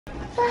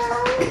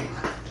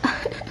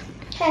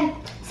Okay,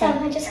 so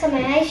I just got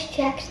my eyes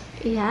checked.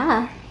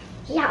 Yeah.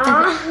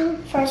 Yeah.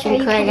 First,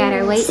 And Klaire got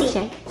her weight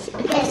checked.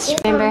 Yes.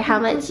 Remember how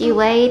much you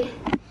weighed?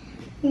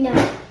 No.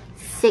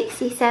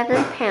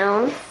 67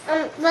 pounds.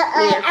 But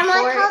I'm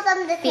gonna tell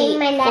them the thing.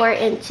 My neck. 4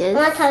 inches.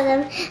 I'm gonna tell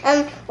them.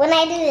 When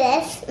I do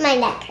this, my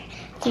neck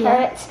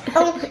hurts.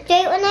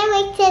 Jay, when I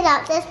waked it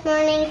up this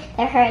morning,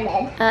 it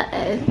hurted.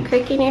 Uh-oh.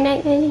 Crick in your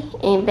neck, baby?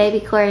 And baby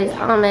Klaire is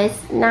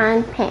almost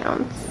 9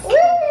 pounds. Woo!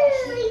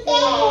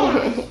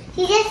 Yeah.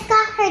 She just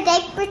got her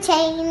diaper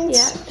changed.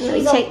 Yeah.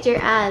 We checked your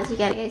eyes. You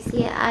gotta go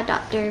see an eye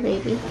doctor,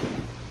 baby.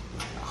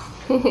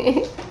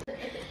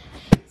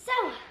 So,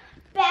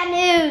 bad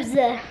news.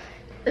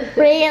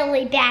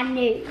 Really bad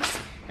news.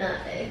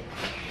 Uh-oh.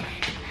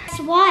 Guess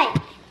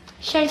what?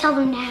 Should I tell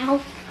them now?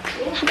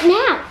 Yeah.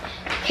 Now.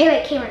 Okay,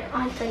 wait, Cameron.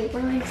 On 3.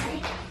 What do I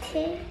say? 2,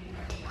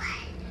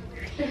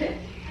 1.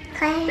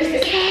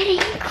 Klaire's getting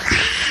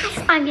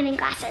glasses. I'm getting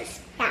glasses.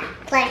 Yeah,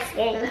 Klaire's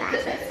getting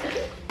glasses.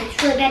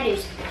 It's really bad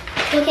news.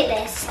 Look at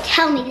this.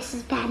 Tell me this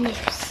is bad news.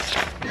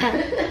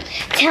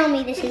 Tell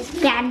me this is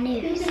bad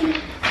news.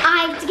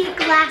 I have to get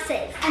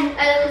glasses.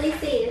 Let me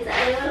see. Is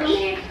that on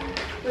here?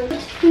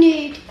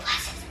 Need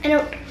glasses. I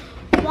don't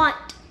want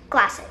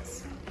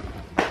glasses.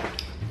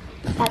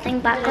 Nothing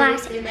but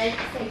glasses.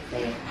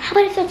 How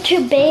about if they're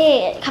too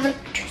big? How about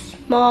if they're too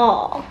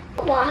small?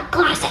 I want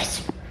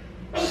glasses.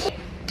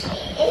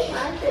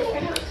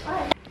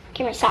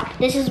 Cameron, stop.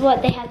 This is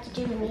what they had to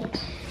do to me.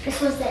 This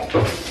was it.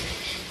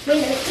 When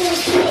they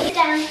sit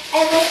down, I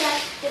wake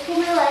up, they put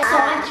my legs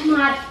onto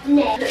my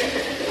neck.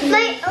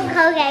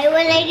 Okay,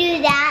 when I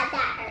do that,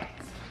 that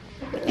hurts.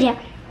 Yeah.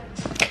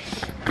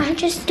 I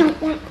just don't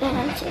want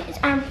glasses.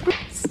 I'm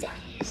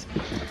glasses.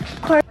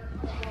 Klaire.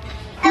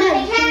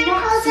 Okay, can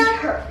I see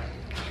her?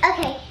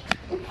 Okay,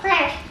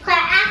 Klaire,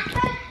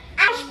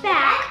 after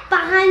back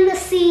behind the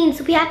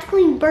scenes, we have to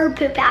clean bird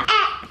poop out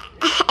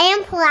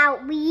and pull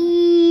out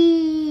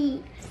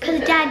weeds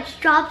because Dad's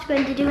job's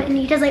going to do it, and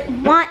he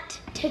doesn't want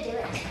to do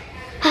it.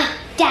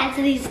 Dads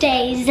these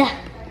days.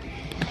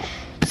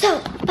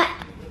 So, but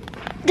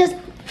does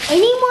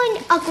anyone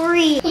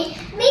agree?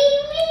 Me.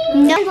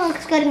 No one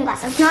looks good in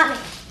glasses, not me.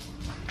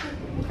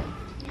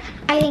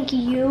 I think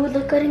you would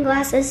look good in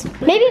glasses.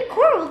 Maybe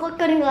Cora would look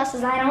good in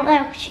glasses. I don't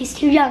know. She's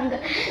too young.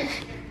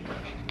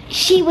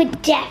 She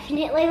would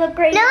definitely look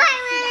great. No, I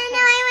wouldn't.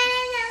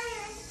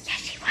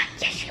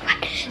 Yes, she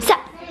would. So,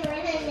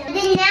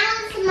 then now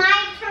it's my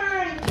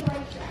turn.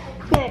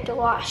 I have to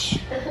wash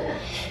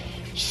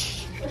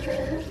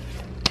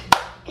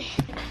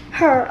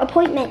her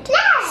appointment. No.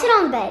 Sit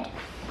on the bed.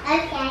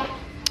 Okay.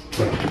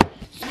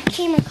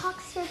 Cameron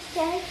Cox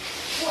birthday.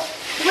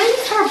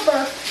 When's her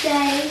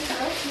birthday?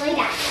 Like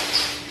that.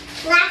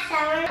 Last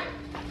summer.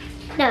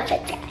 No, it's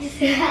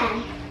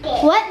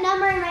What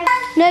number am I?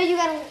 No, you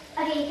gotta.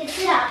 Okay, you can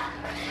sit up.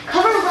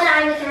 Cover one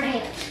eye with your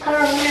hands. Cover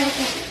one eye with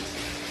your hands.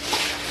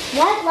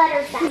 What letter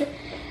is that?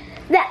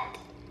 That.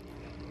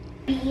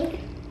 B.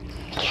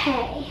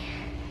 K.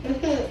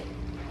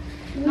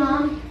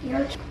 Mom,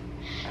 you're.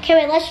 Okay,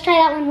 wait. Let's try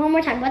that one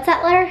more time. What's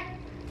that letter?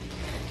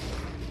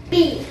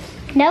 B.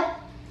 Nope.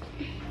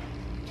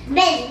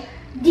 Ben.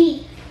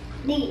 D.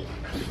 D.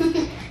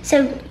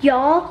 So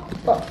y'all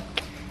look.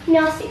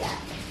 Y'all see that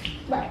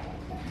letter.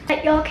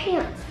 But y'all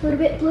can't. It's a little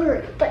bit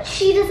blurry. But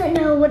she doesn't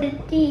know what a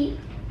D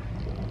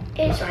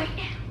is right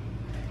now.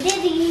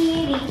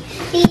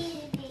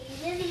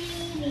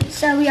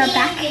 So we are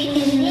back in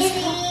this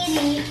class.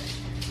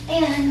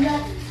 And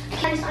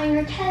is on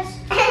your test?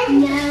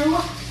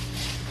 No.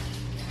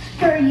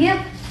 For you.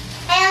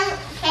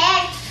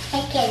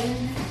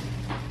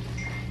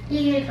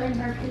 You're gonna play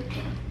bird poop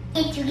too.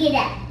 If you get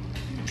up.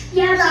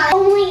 Yeah, but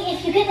only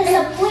if you get this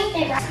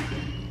appointment right.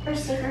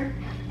 Receiver.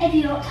 If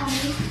you don't tell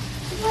me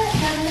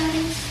whatever that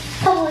is.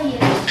 How will you?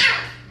 Ow!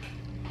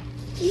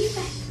 You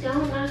guys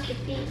don't knock your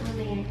feet on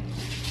there.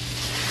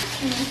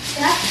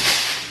 Stop.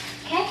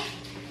 Okay.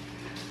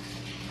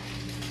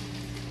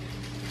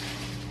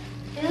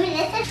 Ooh,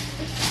 this is.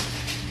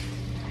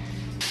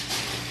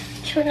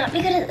 She would not be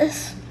good at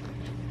this.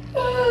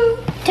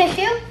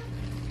 Tissue?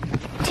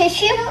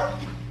 Tissue?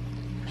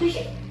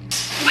 Tissue.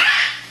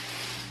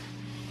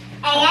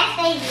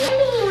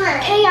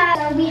 Okay, guys,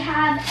 so we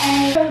have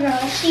a girl.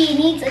 She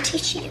needs a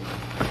tissue.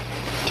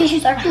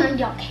 Tissues are behind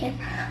y'all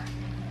camera.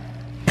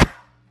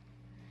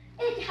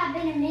 It had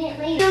been a minute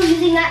later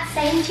using that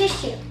same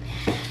tissue.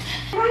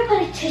 If I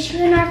put a tissue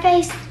in our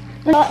face,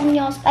 not in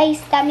y'all's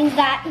face, that means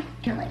that.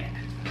 Later.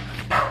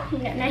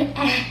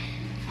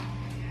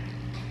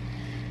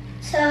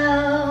 So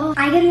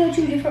I gotta go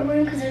to a different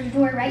room because there's a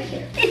door right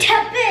here. It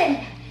had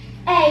been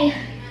a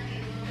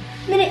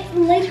minute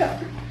later.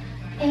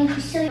 And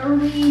she's still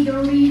dirty.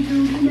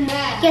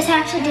 Yes, I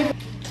actually did.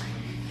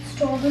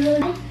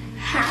 Strawberry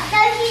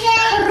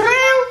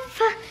proof.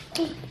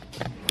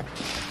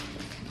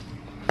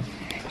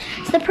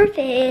 So the proof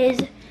is,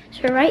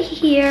 so right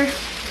here,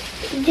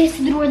 this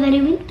door that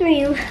I went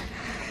through,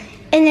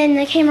 and then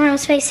the camera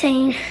was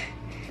facing.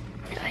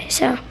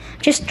 So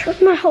just turn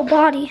my whole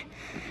body.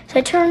 So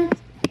I turn.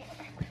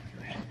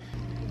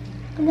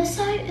 And this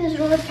side is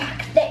really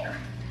back there.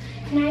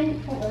 And I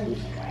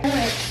believe it.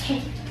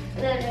 Okay,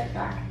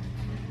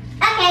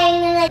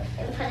 I'm gonna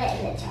put it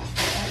in the chest.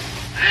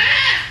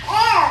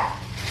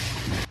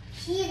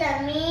 She's a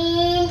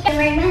mean.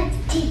 We're going to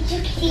teach you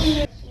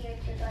here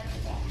to go to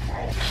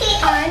bed.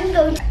 I'm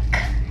going to.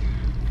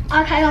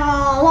 Okay,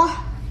 Mom,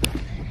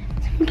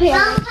 put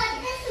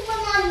this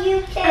one on you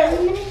too.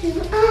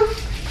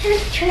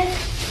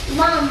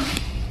 Mom,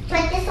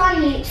 put this on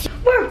you.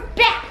 We're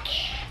back.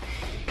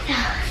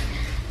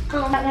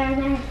 Oh,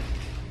 there.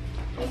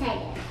 Yes, I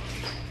do.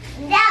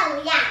 No,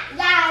 yeah,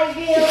 I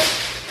do.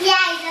 Yeah,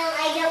 I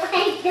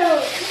do.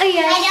 Oh,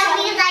 yeah, I don't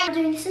because I'm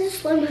doing this in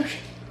slow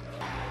motion.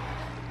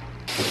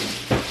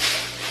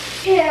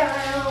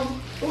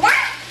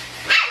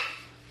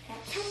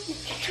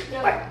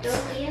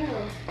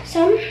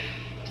 So,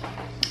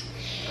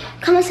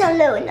 comment down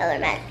below another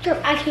magic trick.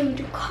 I can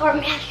do car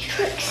magic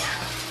tricks.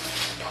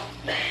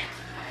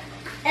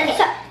 Okay,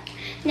 so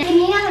now give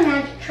me another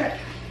magic trick.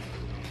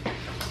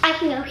 I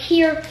can go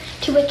here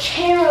to a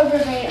chair over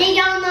there. They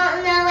don't know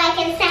I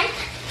can sense.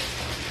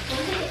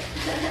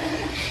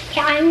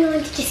 Okay, I'm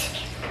going to just.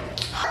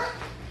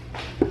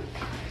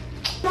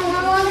 Mom, I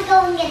want to go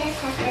and get a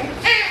sucker.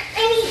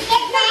 I need to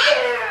get that.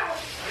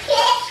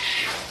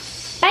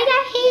 Bye,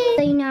 guys.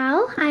 So you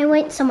know, I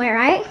went somewhere,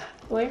 right?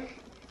 Where?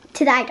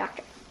 To the eye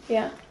doctor.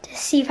 Yeah. To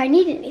see if I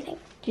needed anything.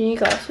 Do you need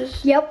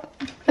glasses? Yep.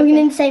 I'm gonna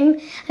need the same.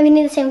 I'm gonna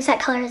need the same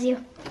exact color as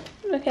you.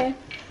 Okay.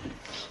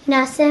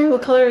 Now, so.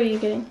 What color are you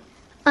getting?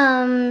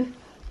 I'm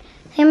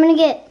gonna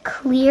get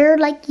clear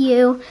like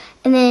you,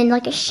 and then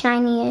like a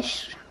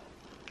shiny-ish.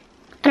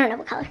 I don't know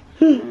what color.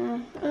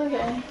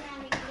 Okay.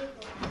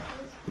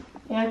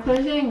 Yeah,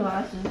 Claire's getting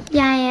glasses.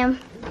 Yeah, I am.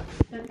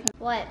 Okay.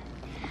 What?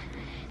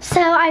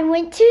 So I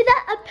went to the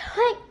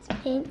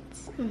appointment,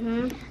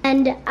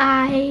 and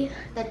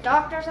The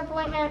doctor's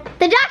appointment?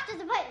 the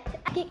doctor's appointment.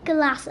 I get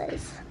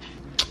glasses.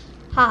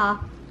 Haha.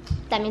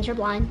 That means you're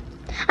blind.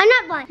 I'm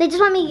not blind. They just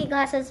want me to get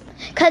glasses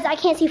because I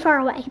can't see far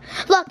away.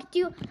 Look,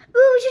 we should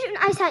do an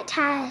eyesight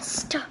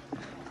test.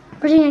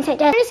 We're doing an eyesight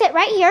test. You're gonna sit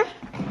right here,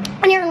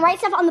 and you're gonna write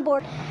stuff on the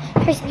board.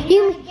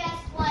 You guess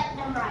what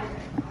number I'm in.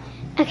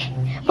 Okay.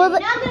 Well, now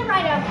I'm gonna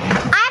write up.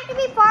 I have to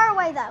be far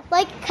away though,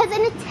 like, cause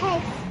in a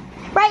test,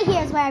 right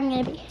here is where I'm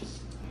gonna be.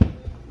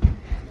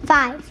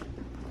 5.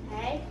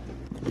 Okay.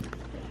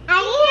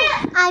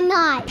 I'm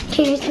not.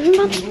 Okay, guys, I'm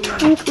about to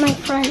prank my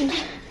friend.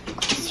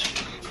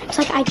 It's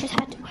like I just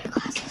had to wear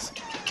glasses.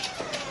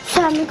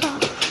 So I'm gonna go.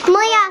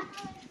 Amelia,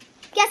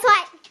 guess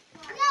what?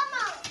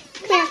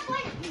 Come here.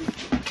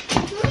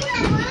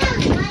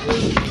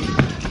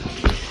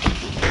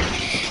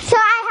 So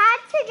I had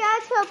to go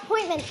to an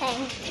appointment thing.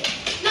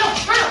 No.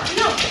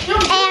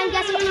 And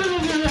guess what?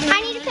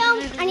 I need to film.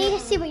 I need to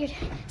see what you're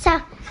doing.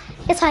 So,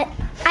 guess what?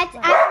 I have to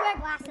wear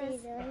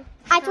glasses.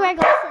 I have to wear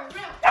glasses.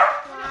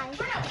 Why?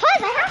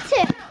 Because I have to.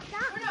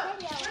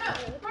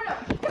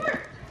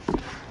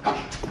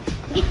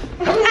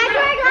 I have to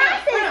wear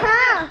glasses,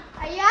 huh?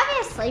 Are you having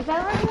a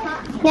sleepover?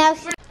 No.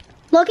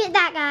 Look at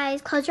that,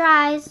 guys. Close your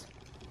eyes.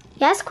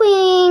 Yes,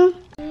 queen.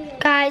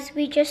 Guys,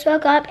 we just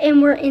woke up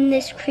and we're in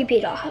this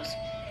creepy dollhouse.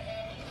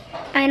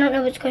 I don't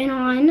know what's going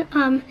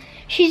on.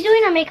 She's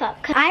doing her makeup.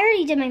 I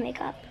already did my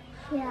makeup.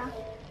 Yeah.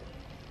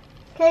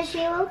 Because she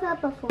woke up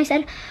before. I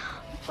said,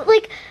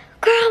 like,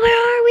 girl, where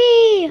are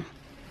we?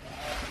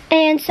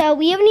 And so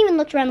we haven't even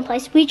looked around the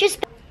place. And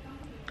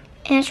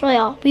that's really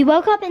all. We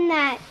woke up in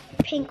that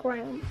pink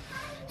room.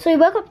 So we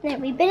woke up in there.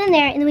 We've been in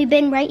there, and then we've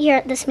been right here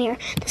at this mirror.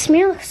 This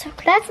mirror looks so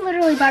good. That's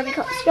literally Barbie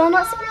colors. Y'all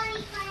not see?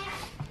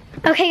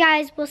 Okay,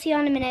 guys, we'll see you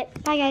in a minute.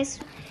 Bye, guys.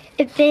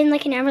 It's been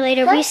like an hour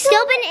later. We've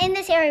still been in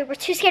this area. We're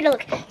too scared to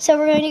look. So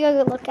we're going to go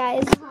look,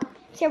 guys.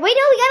 So, wait,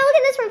 no, we got to look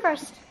in this room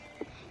first.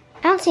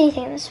 I don't see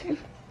anything in this room.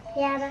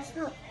 Yeah, that's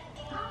not.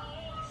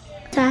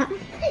 Stop.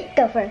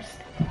 Go first.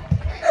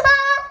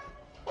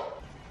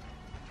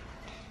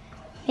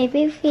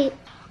 Maybe if we...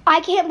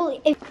 I can't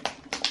believe it.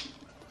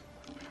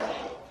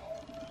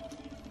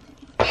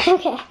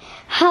 Okay.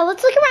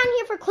 Let's look around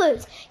here for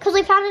clues. Because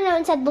we found a note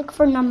and said look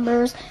for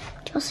numbers.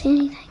 Do you see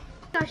anything?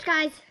 Gosh,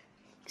 guys.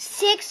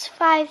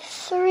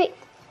 653.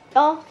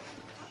 Oh.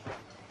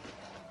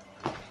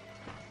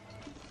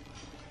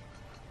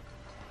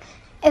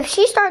 If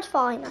she starts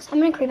following us, I'm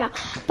going to creep out.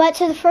 But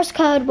so the first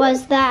code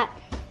was that.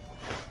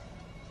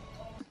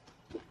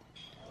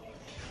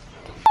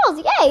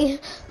 Oh, yay.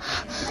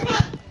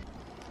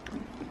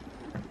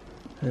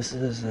 This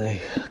is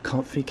a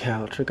comfy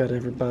couch. I got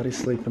everybody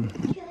sleeping.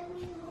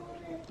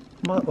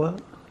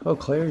 What? Oh,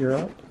 Claire, you're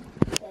up?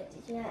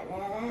 Did you not know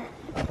that?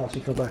 I thought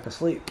she'd go back to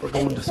sleep. We're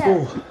going to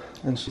school.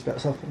 And she's got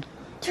something.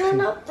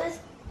 Turn up this.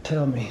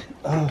 Tell me.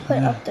 Oh, Put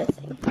yeah. up the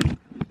thing.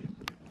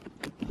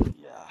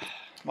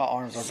 My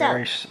arms are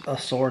very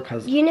sore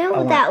because You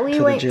know that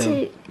we went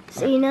to.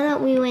 So you know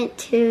that we went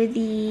to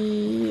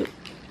the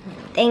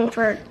thing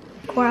for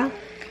Cora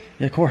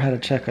Yeah, Cora had a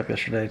checkup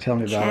yesterday. Tell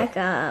me about it.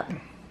 checkup.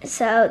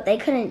 So they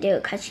couldn't do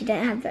it because she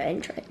didn't have the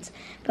insurance.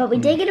 But we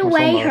did get to What's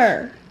weigh on those?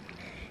 her.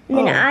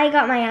 And then I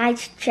got my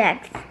eyes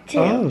checked too.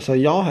 Oh, so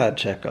y'all had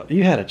checkup.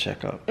 You had a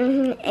checkup.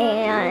 And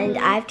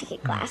I have to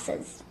get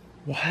glasses.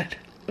 What?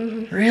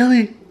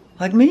 Really?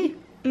 Like me?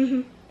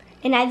 And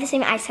I have the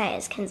same eyesight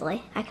as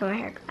Kinsley. I can wear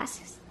her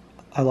glasses.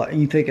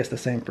 You think it's the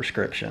same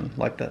prescription,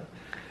 like that?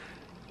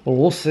 Well,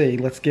 we'll see.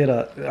 Let's get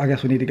I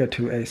guess we need to go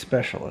to a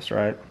specialist,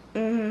 right?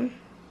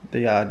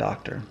 The eye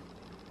doctor.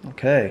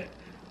 Okay.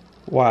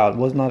 Wow, I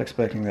was not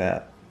expecting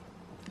that.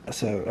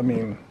 So, I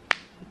mean,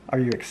 are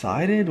you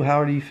excited?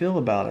 How do you feel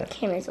about it?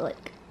 Camera's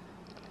look.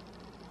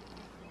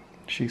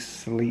 She's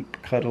sleep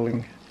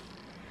cuddling.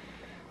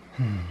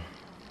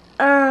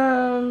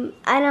 I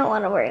don't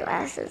want to wear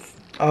glasses.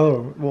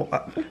 Oh, well,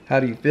 how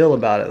do you feel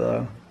about it,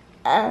 though?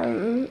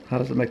 How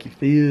does it make you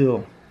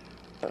feel?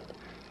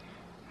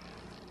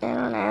 I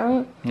don't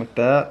know. Like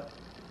that?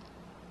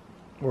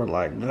 Or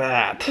like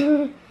that?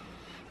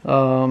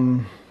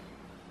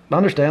 I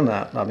understand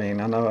that. I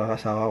mean, I know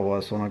that's how I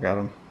was when I got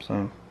them,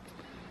 so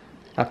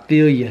I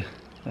feel you.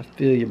 I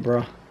feel you,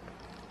 bro.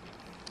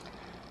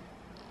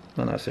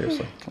 No,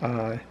 seriously.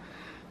 I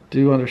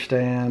do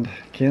understand.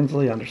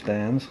 Kinsley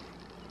understands.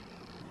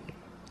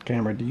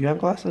 Cameron, do you have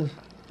glasses?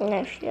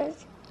 No, she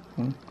does.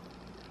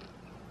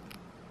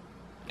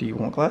 Do you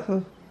want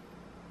glasses?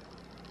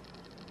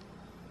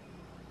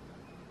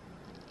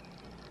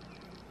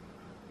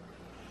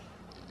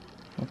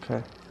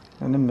 Okay,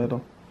 in the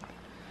middle.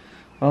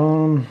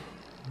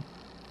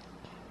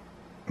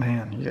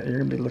 Man, you're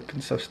gonna be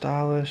looking so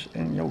stylish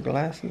in your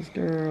glasses,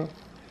 girl.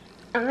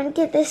 I'm gonna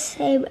get the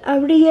same.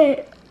 I'm gonna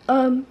get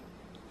the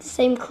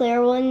same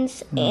clear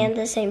ones and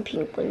the same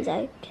pink ones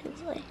I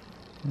Kinsley.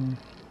 And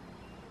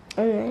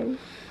then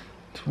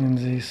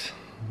Twinsies.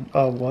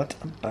 What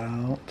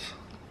about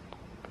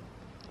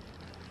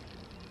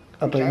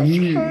does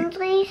you?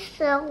 Kinsley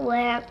still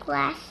wear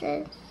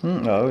glasses?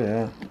 Oh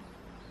yeah.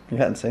 You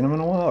hadn't seen them in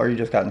a while, or you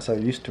just gotten so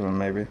used to them,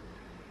 maybe?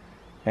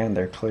 And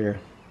they're clear.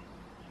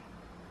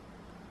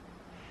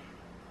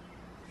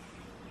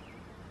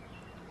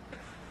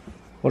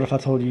 What if I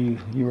told you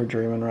you were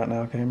dreaming right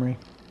now, Camry?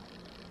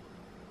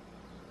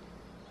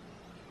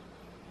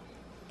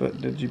 But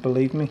did you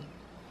believe me?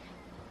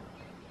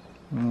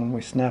 And when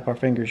we snap our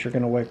fingers, you're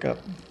gonna wake up.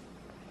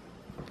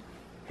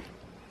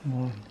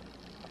 1,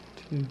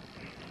 2,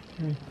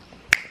 3.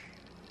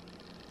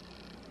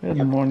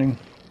 Good morning.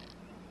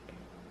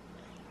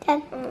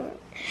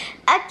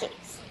 Okay,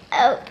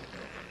 so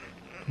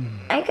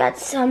I got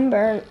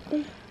sunburned.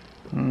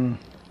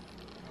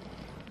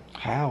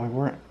 How? We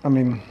weren't,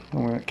 when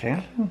we went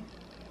camping?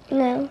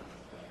 No,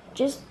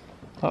 just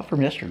Not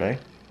from yesterday.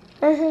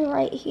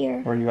 right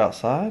here. Were you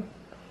outside?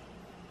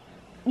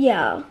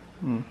 Yeah.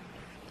 Me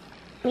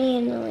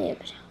and Lily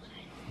was outside.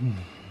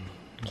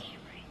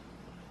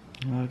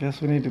 Well, I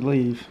guess we need to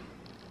leave.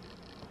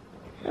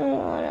 I don't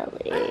want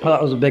to leave. Well,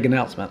 that was a big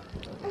announcement.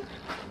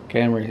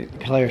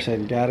 Klaire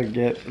said you gotta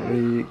get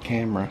the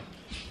camera.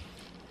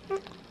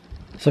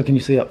 So can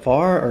you see up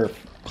far or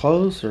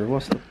close or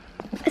what's the...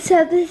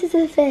 So this is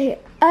the thing.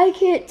 I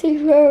can't see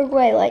far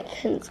away like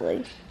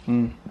Kinsley.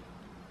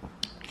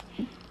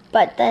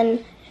 But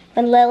then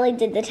when Lily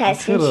did the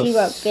test and she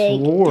wrote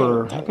big.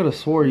 I could have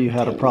swore you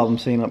had a problem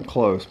seeing up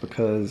close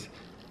because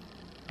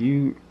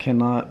you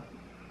cannot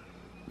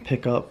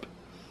pick up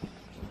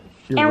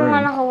your room.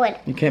 Want to hold it.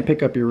 You can't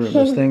pick up your room.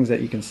 There's things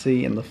that you can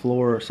see in the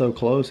floor so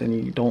close and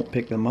you don't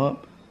pick them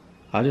up.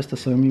 I just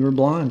assumed you were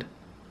blind.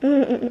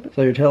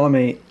 So you're telling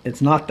me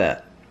it's not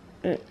that.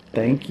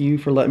 Thank you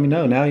for letting me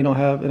know. Now you don't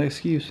have an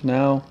excuse.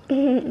 Now.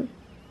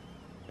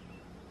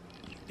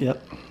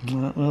 Yep.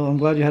 Well, I'm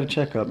glad you had a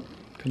checkup.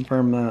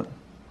 Confirm that.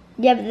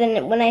 Yeah, but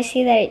then when I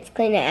see that it's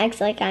clean, it acts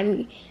like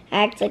I'm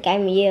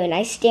you, and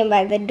I stand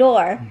by the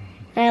door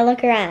and I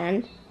look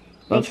around.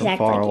 That's from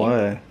far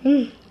away.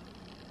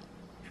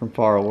 From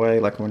far away,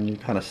 like when you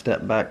kind of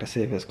step back to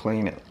see if it's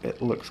clean,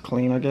 it looks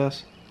clean, I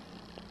guess.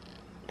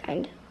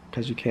 Kind of.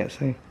 Because you can't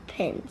see.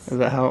 Depends. Is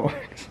that how it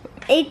works?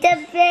 It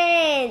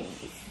depends.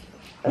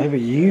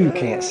 Maybe you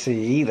can't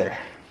see either.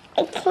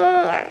 I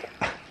can't.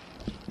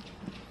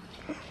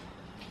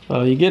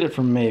 Well, you get it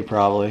from me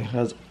probably.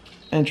 Because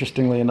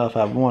interestingly enough, I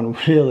have one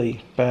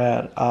really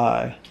bad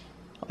eye.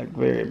 Like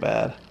very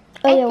bad.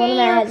 Oh yeah, one of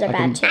my eyes are I bad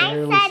can too.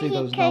 barely I said see he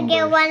those could numbers.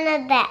 get one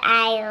of the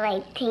eye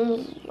like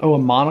thingies. Oh, a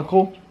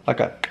monocle? Like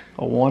a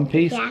one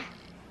piece? Yeah.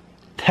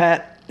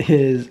 That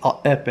is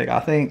epic. I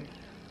think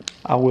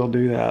I will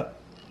do that.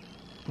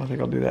 I think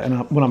I'll do that.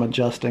 And when I'm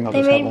adjusting, I'll They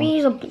just have made one. me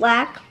use a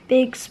black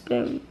big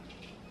spoon.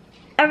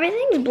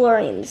 Everything's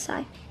blurry in this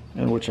eye.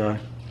 In which eye?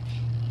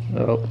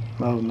 Oh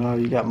no,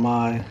 you got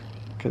my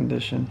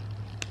condition.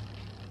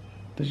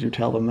 Did you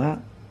tell them that?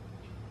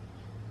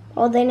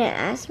 Well, they didn't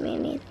ask me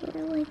anything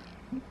really.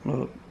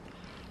 Well,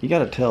 you got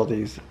to tell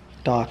these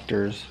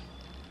doctors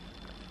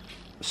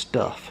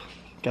stuff.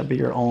 Got to be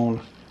your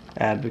own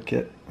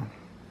advocate.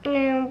 I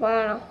don't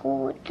want to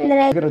hold it.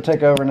 I'm gonna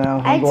take over now.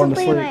 I I'm going to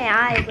took sleep. my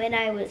eye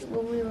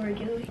when we were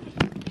doing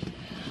it.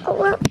 Oh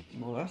well.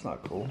 Well, that's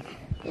not cool.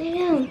 I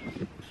know.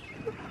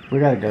 We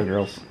gotta go,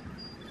 girls.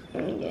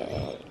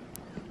 Okay.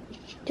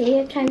 Do we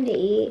have time to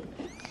eat?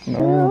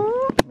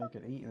 No. You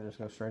could eat and just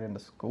go straight into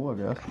school, I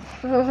guess.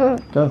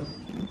 Go.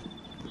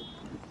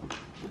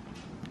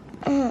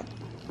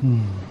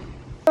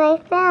 I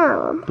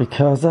fell.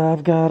 Because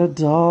I've got a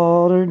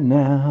daughter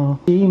now.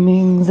 She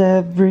means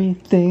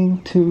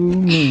everything to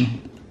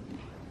me.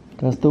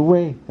 That's the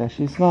way that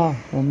she smiles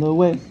and the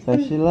way that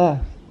she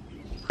laughs.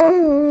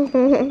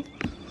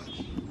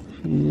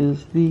 She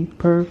is the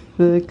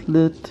perfect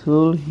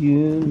little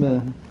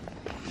human.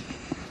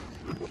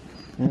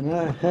 And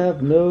I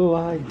have no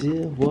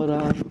idea what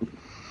I'm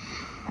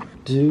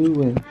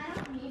doing. I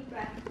don't need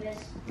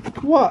breakfast.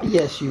 What?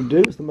 Yes, you do.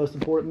 It's the most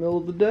important meal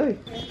of the day.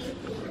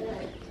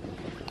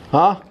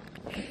 Huh?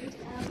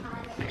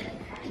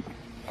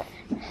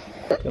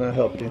 Can I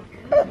help you?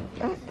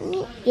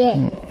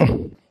 Yeah.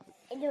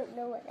 I don't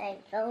know what I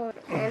don't.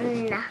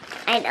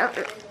 I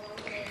don't.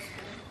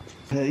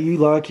 Hey, you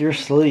like your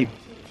sleep.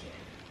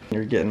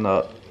 You're getting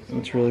up.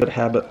 It's really a good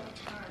habit.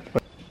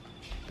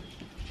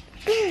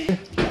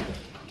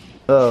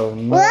 Oh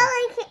no.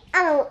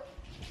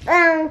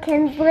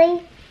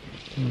 Kinsley.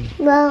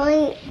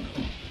 Lily.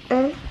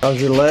 How's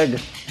your leg?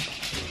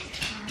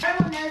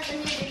 Everyone knows I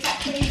need to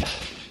touch me.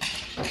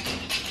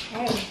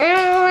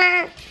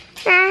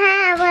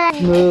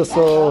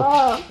 So,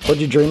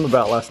 what'd you dream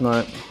about last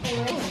night?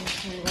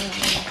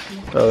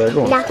 Oh, they're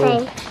going to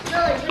Nothing. school.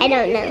 I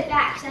don't know.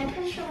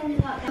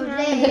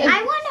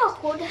 I want to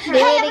hold her. Do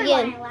it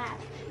again.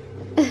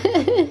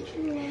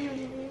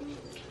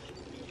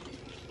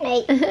 Hey,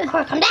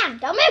 Cora, calm down.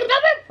 Don't move,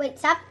 don't move. Wait,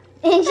 stop.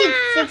 And she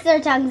sticks her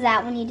tongues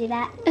out when you do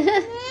that.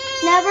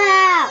 Never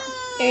out.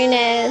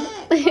 Ernest.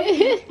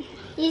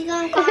 He's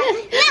going to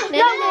cry.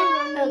 No.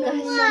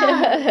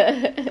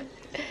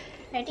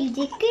 Ready? You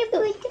did good.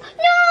 No.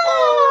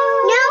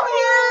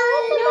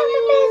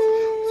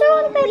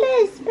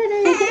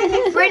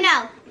 Bruno,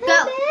 go.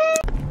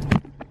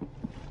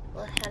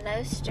 Well,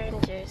 hello,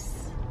 strangers.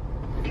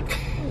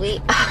 We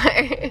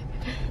are.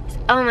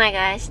 Oh my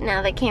gosh!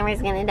 Now the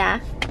camera's gonna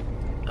die.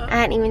 I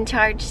hadn't even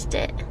charged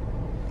it.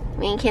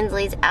 Me and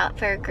Kinsley's out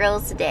for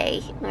Girls'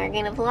 Day. We're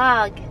gonna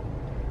vlog,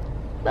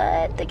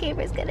 but the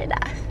camera's gonna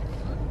die.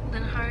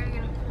 Then how are you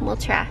gonna? We'll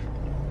try.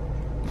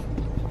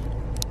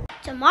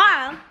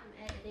 Tomorrow,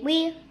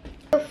 we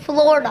go to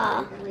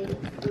Florida.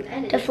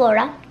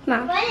 Tomorrow.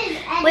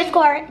 With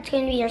Cora, it's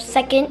going to be your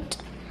second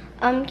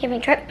camping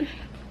trip.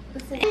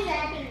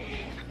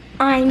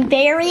 I'm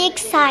very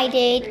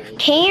excited.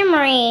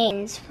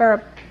 Cameron's for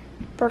a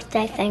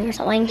birthday thing or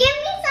something. Give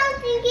me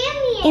something, give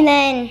me it. And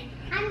then,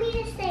 I'm going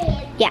to say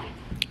it. Yeah.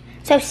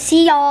 So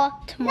see y'all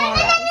tomorrow.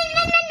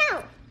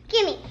 No.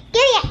 Give me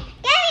it.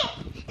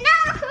 No.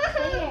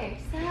 Here,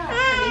 stop.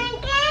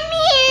 Give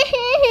me it.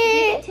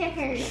 Give it to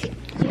her.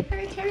 Give her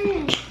a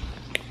turn.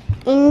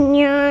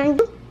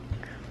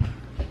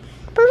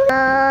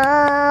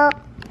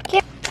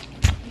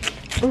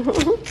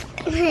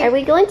 Are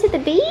we going to the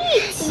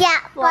beach? Yeah,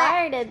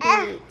 Florida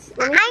beach.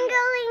 I'm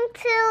going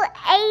to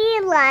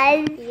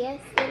Ayla's. Yes,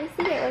 let me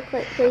see it real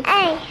quick, please.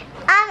 Hey,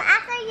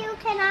 after you,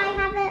 can I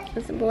have it?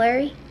 Is it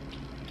blurry?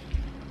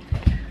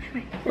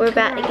 We're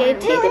about to go to the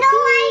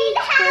beach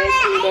for a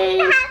few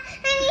days.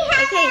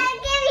 Okay,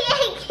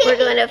 we're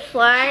going to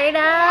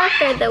Florida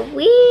for the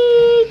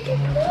week.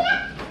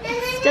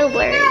 Still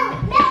blurry.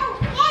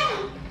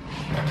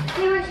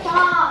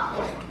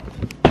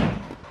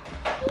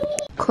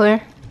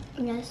 Claire,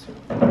 Yes.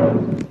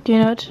 do you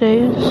know what today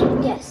is?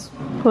 Yes.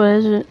 What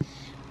is it?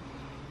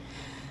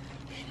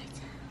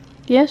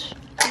 Yes?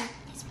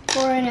 It's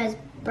Bruno's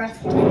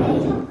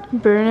birthday.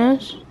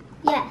 Bernice?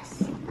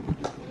 Yes.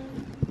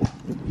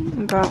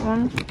 That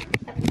one?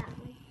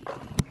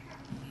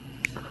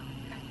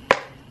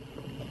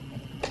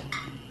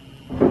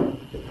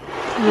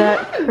 That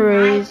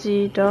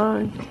crazy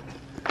dog. Do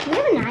you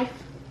have a knife?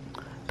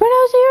 Bruno,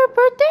 is it your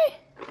birthday?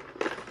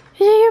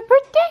 Is it your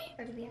birthday?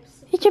 Or do we have to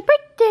sit? It's your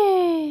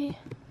birthday.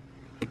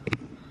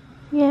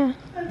 Yeah.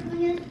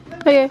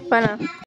 Okay, bye now.